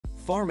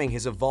Farming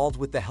has evolved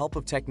with the help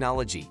of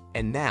technology,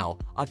 and now,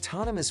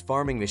 autonomous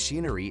farming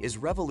machinery is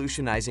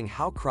revolutionizing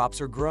how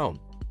crops are grown.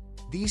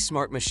 These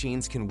smart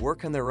machines can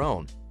work on their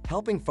own,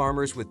 helping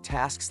farmers with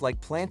tasks like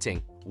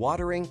planting,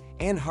 watering,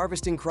 and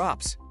harvesting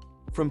crops.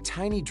 From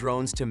tiny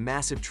drones to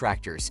massive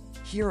tractors,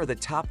 here are the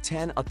top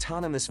 10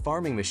 autonomous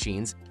farming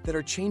machines that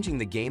are changing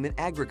the game in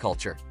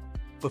agriculture.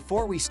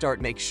 Before we start,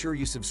 make sure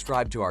you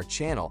subscribe to our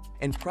channel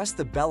and press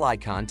the bell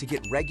icon to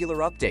get regular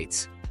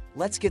updates.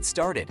 Let's get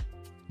started.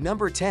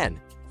 Number 10.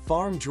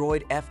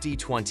 FarmDroid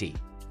FD20.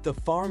 The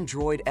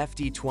FarmDroid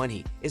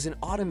FD20 is an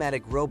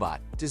automatic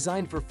robot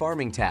designed for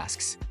farming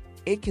tasks.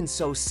 It can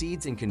sow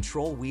seeds and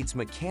control weeds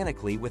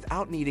mechanically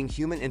without needing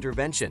human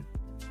intervention.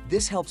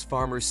 This helps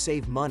farmers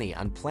save money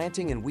on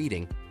planting and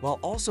weeding while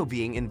also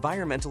being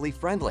environmentally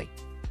friendly.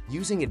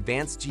 Using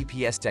advanced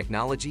GPS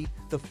technology,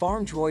 the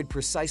FarmDroid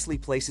precisely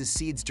places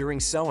seeds during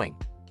sowing.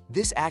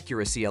 This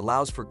accuracy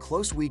allows for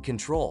close weed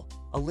control,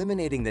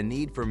 eliminating the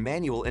need for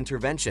manual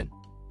intervention.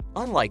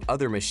 Unlike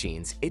other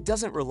machines, it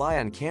doesn't rely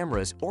on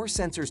cameras or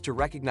sensors to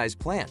recognize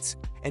plants,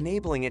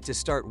 enabling it to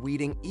start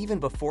weeding even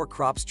before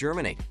crops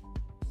germinate.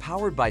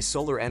 Powered by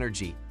solar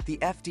energy, the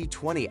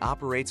FD20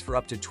 operates for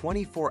up to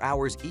 24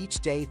 hours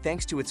each day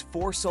thanks to its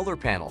 4 solar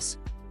panels.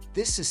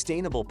 This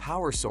sustainable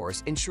power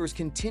source ensures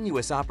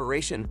continuous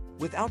operation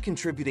without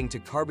contributing to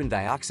carbon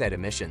dioxide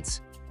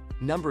emissions.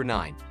 Number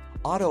 9.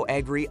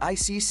 AutoAgri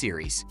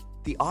IC-Series.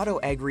 The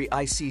AutoAgri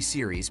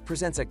IC-Series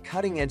presents a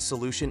cutting-edge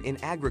solution in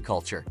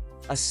agriculture,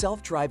 a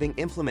self-driving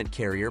implement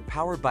carrier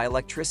powered by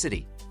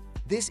electricity.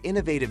 This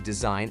innovative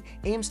design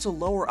aims to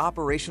lower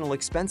operational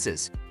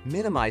expenses,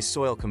 minimize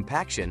soil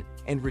compaction,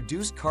 and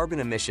reduce carbon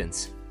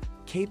emissions.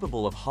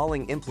 Capable of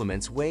hauling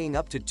implements weighing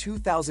up to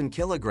 2,000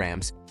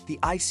 kilograms, the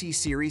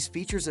IC-Series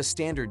features a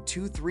standard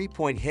 2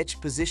 3-point hitch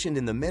positioned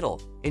in the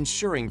middle,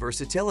 ensuring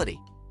versatility.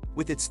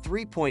 With its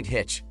 3-point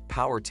hitch,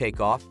 power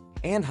takeoff,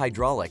 and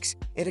hydraulics,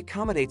 it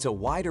accommodates a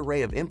wide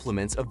array of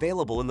implements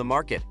available in the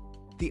market.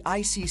 The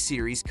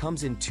IC-Series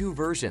comes in 2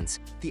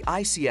 versions, the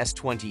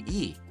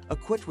ICS-20E,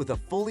 equipped with a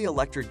fully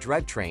electric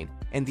drivetrain,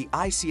 and the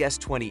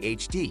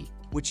ICS-20HD,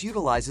 which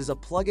utilizes a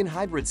plug-in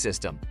hybrid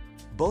system.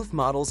 Both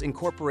models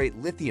incorporate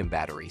lithium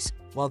batteries,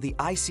 while the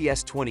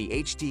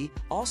ICS-20HD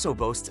also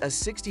boasts a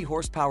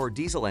 60-horsepower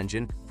diesel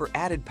engine for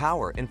added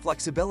power and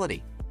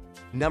flexibility.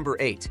 Number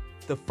 8.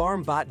 The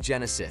FarmBot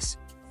Genesis.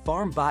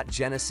 FarmBot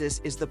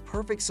Genesis is the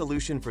perfect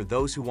solution for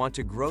those who want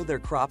to grow their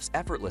crops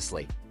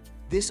effortlessly.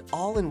 This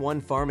all-in-one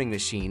farming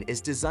machine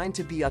is designed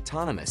to be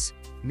autonomous,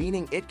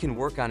 meaning it can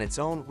work on its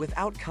own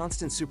without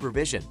constant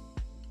supervision.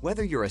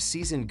 Whether you're a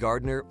seasoned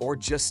gardener or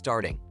just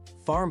starting,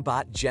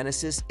 FarmBot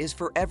Genesis is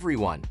for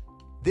everyone.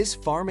 This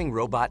farming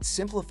robot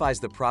simplifies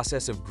the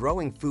process of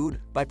growing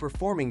food by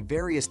performing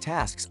various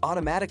tasks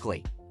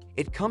automatically.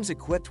 It comes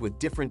equipped with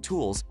different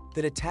tools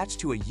that attach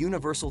to a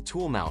universal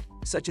tool mount,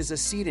 such as a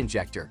seed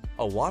injector,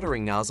 a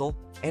watering nozzle,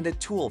 and a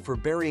tool for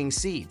burying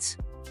seeds.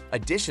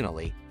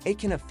 Additionally, it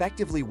can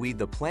effectively weed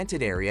the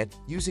planted area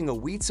using a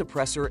weed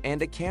suppressor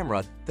and a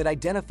camera that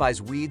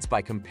identifies weeds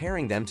by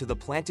comparing them to the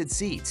planted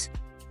seeds.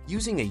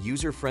 Using a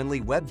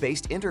user-friendly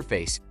web-based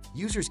interface,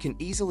 users can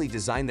easily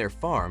design their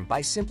farm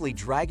by simply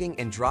dragging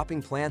and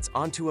dropping plants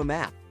onto a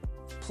map.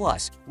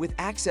 Plus, with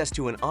access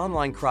to an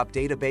online crop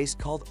database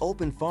called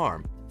Open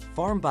Farm,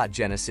 FarmBot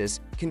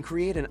Genesis can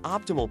create an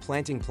optimal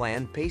planting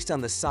plan based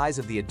on the size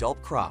of the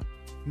adult crop,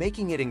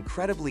 making it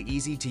incredibly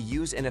easy to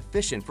use and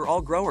efficient for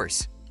all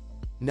growers.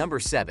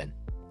 Number 7.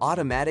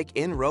 Automatic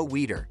In-Row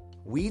Weeder.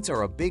 Weeds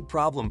are a big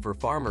problem for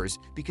farmers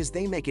because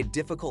they make it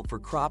difficult for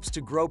crops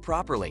to grow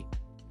properly.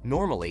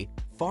 Normally,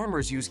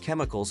 farmers use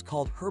chemicals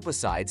called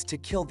herbicides to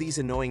kill these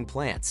annoying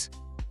plants.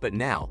 But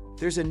now,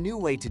 there's a new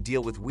way to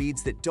deal with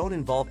weeds that don't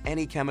involve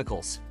any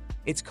chemicals.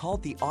 It's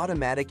called the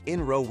Automatic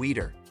In-Row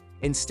Weeder.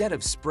 Instead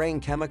of spraying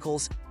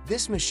chemicals,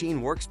 this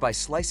machine works by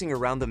slicing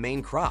around the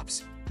main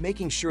crops,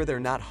 making sure they're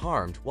not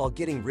harmed while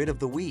getting rid of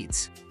the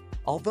weeds.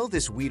 Although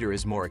this weeder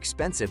is more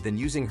expensive than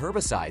using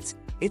herbicides,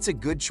 it's a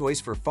good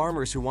choice for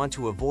farmers who want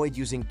to avoid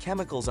using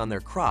chemicals on their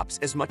crops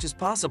as much as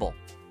possible.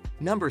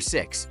 Number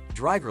 6.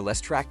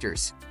 Driverless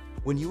Tractors.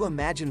 When you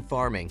imagine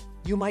farming,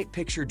 you might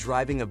picture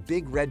driving a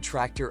big red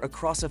tractor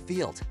across a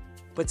field.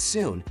 But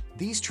soon,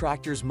 these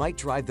tractors might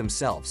drive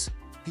themselves.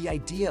 The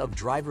idea of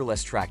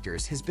driverless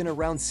tractors has been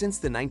around since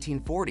the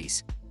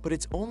 1940s, but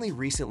it's only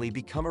recently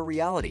become a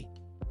reality.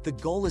 The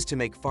goal is to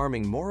make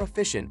farming more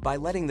efficient by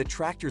letting the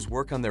tractors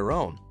work on their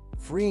own,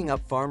 freeing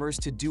up farmers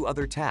to do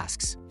other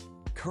tasks.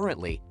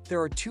 Currently,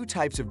 there are 2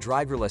 types of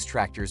driverless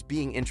tractors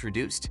being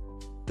introduced.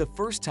 The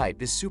first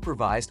type is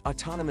supervised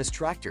autonomous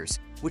tractors,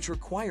 which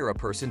require a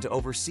person to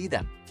oversee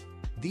them.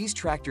 These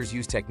tractors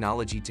use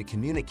technology to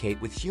communicate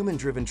with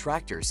human-driven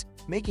tractors,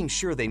 making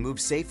sure they move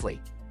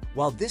safely.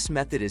 While this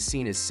method is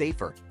seen as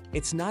safer,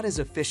 it's not as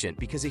efficient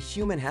because a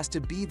human has to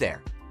be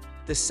there.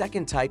 The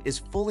second type is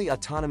fully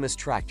autonomous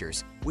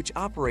tractors, which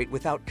operate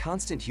without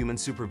constant human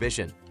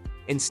supervision.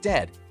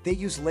 Instead, they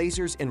use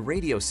lasers and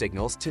radio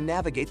signals to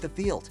navigate the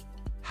field.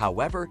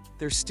 However,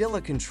 there's still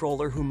a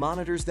controller who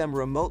monitors them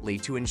remotely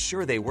to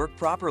ensure they work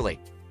properly.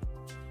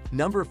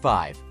 Number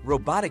 5.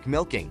 Robotic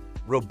milking.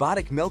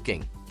 Robotic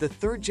milking, the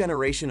third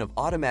generation of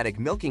automatic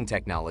milking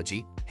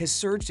technology, has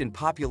surged in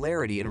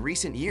popularity in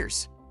recent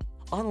years.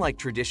 Unlike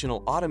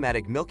traditional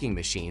automatic milking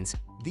machines,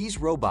 these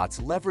robots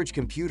leverage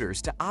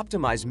computers to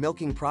optimize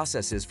milking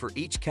processes for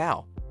each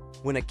cow.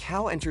 When a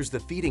cow enters the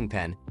feeding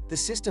pen, the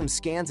system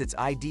scans its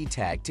ID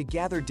tag to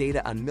gather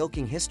data on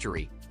milking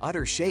history,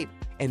 udder shape,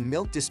 and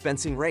milk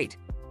dispensing rate.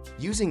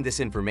 Using this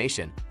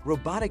information,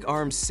 robotic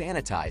arms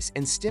sanitize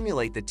and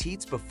stimulate the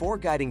teats before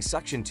guiding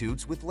suction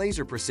tubes with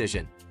laser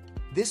precision.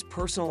 This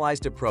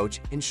personalized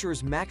approach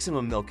ensures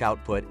maximum milk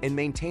output and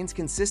maintains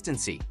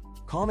consistency,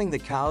 calming the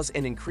cows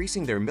and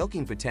increasing their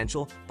milking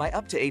potential by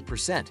up to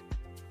 8%.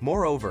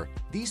 Moreover,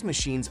 these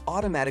machines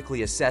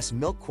automatically assess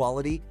milk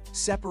quality,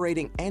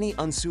 separating any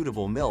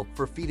unsuitable milk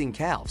for feeding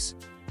calves.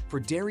 For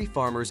dairy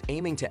farmers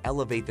aiming to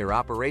elevate their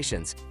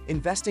operations,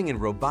 investing in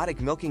robotic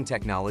milking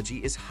technology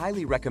is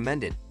highly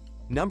recommended.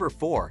 Number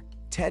 4.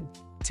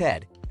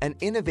 TED, an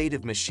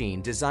innovative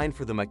machine designed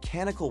for the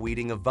mechanical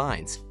weeding of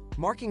vines,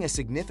 marking a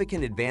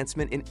significant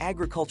advancement in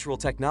agricultural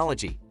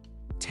technology.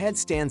 TED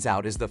stands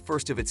out as the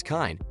first of its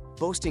kind,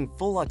 boasting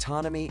full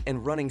autonomy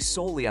and running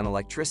solely on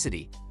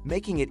electricity,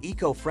 making it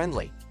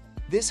eco-friendly.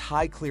 This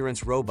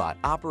high-clearance robot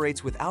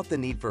operates without the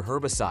need for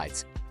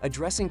herbicides,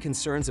 addressing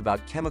concerns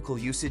about chemical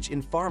usage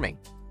in farming.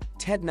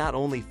 TED not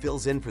only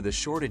fills in for the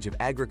shortage of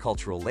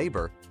agricultural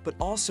labor, but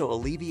also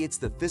alleviates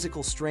the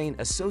physical strain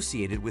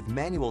associated with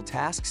manual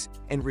tasks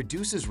and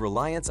reduces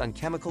reliance on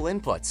chemical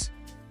inputs.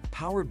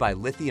 Powered by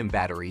lithium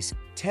batteries,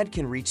 TED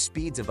can reach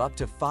speeds of up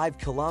to 5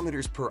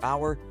 kilometers per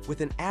hour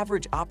with an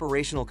average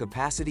operational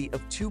capacity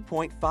of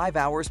 2.5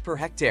 hours per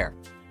hectare.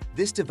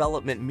 This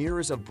development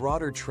mirrors a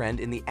broader trend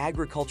in the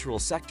agricultural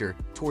sector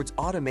towards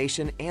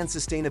automation and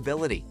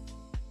sustainability.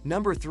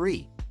 Number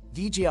 3.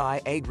 DJI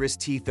Agras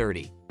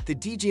T30. The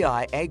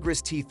DJI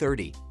Agras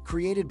T30,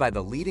 created by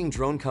the leading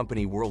drone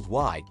company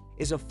worldwide,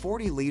 is a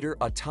 40-liter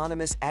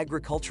autonomous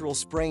agricultural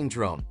spraying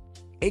drone.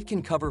 It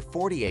can cover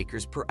 40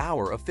 acres per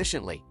hour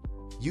efficiently.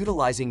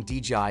 Utilizing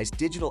DJI's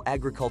digital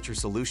agriculture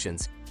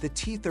solutions, the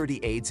T30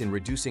 aids in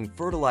reducing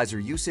fertilizer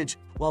usage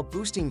while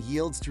boosting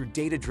yields through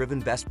data-driven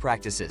best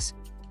practices.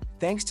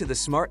 Thanks to the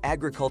Smart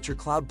Agriculture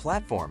Cloud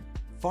platform,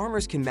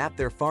 farmers can map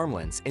their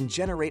farmlands and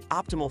generate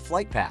optimal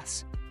flight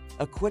paths.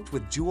 Equipped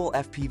with dual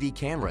FPV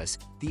cameras,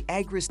 the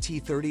Agras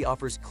T30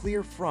 offers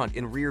clear front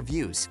and rear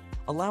views,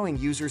 allowing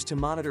users to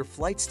monitor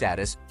flight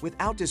status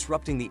without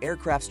disrupting the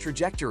aircraft's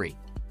trajectory.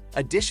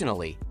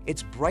 Additionally,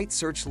 its bright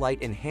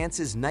searchlight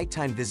enhances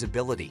nighttime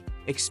visibility,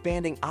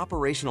 expanding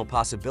operational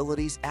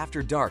possibilities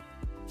after dark.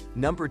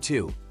 Number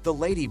 2. The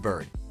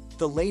Ladybird.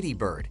 The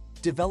Ladybird,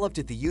 developed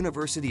at the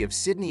University of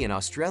Sydney in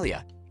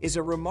Australia, is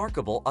a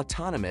remarkable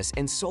autonomous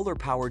and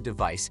solar-powered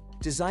device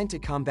designed to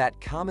combat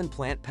common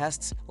plant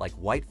pests like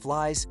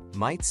whiteflies,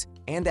 mites,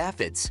 and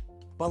aphids.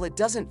 While it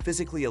doesn't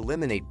physically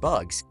eliminate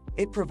bugs,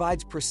 it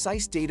provides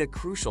precise data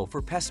crucial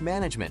for pest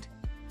management.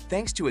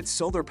 Thanks to its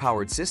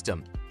solar-powered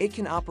system, it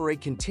can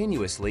operate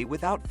continuously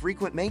without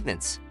frequent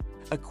maintenance.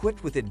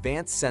 Equipped with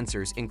advanced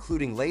sensors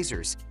including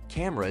lasers,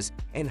 cameras,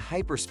 and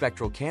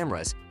hyperspectral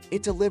cameras,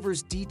 it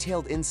delivers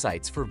detailed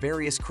insights for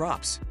various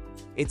crops.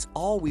 Its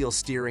all-wheel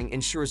steering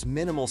ensures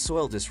minimal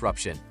soil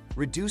disruption,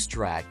 reduced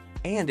drag,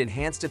 and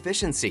enhanced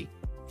efficiency.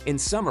 In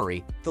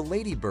summary, the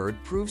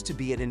Ladybird proves to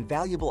be an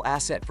invaluable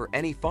asset for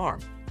any farm,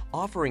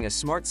 offering a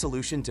smart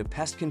solution to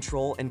pest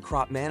control and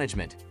crop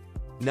management.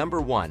 Number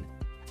 1.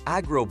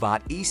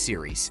 Agrobot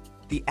E-series.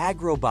 The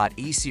Agrobot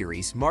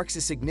E-series marks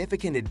a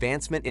significant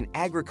advancement in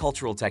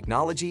agricultural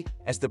technology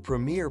as the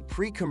premier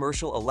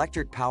pre-commercial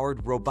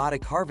electric-powered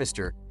robotic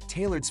harvester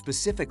tailored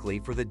specifically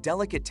for the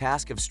delicate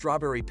task of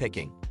strawberry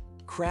picking.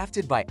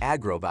 Crafted by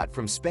Agrobot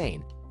from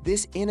Spain,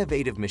 this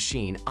innovative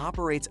machine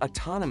operates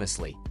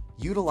autonomously,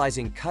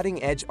 utilizing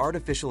cutting-edge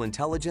artificial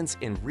intelligence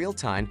in real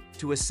time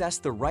to assess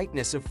the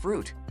ripeness of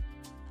fruit.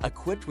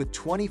 Equipped with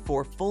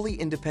 24 fully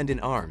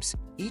independent arms,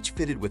 each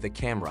fitted with a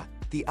camera,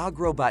 the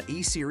Agrobot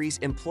E-series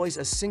employs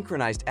a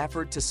synchronized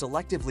effort to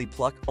selectively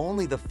pluck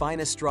only the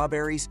finest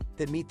strawberries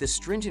that meet the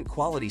stringent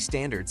quality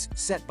standards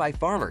set by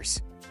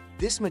farmers.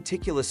 This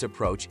meticulous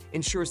approach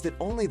ensures that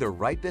only the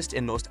ripest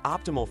and most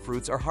optimal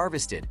fruits are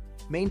harvested,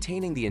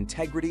 maintaining the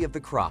integrity of the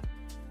crop.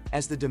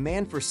 As the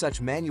demand for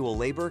such manual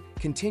labor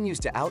continues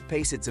to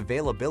outpace its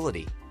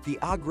availability, the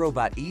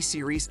Agrobot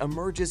E-series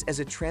emerges as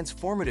a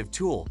transformative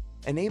tool,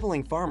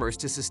 enabling farmers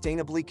to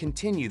sustainably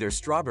continue their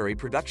strawberry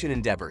production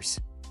endeavors.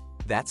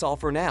 That's all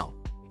for now.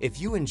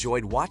 If you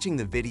enjoyed watching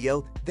the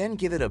video, then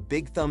give it a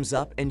big thumbs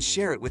up and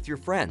share it with your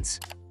friends.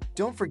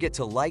 Don't forget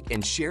to like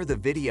and share the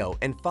video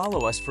and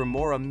follow us for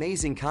more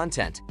amazing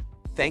content.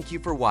 Thank you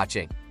for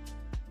watching.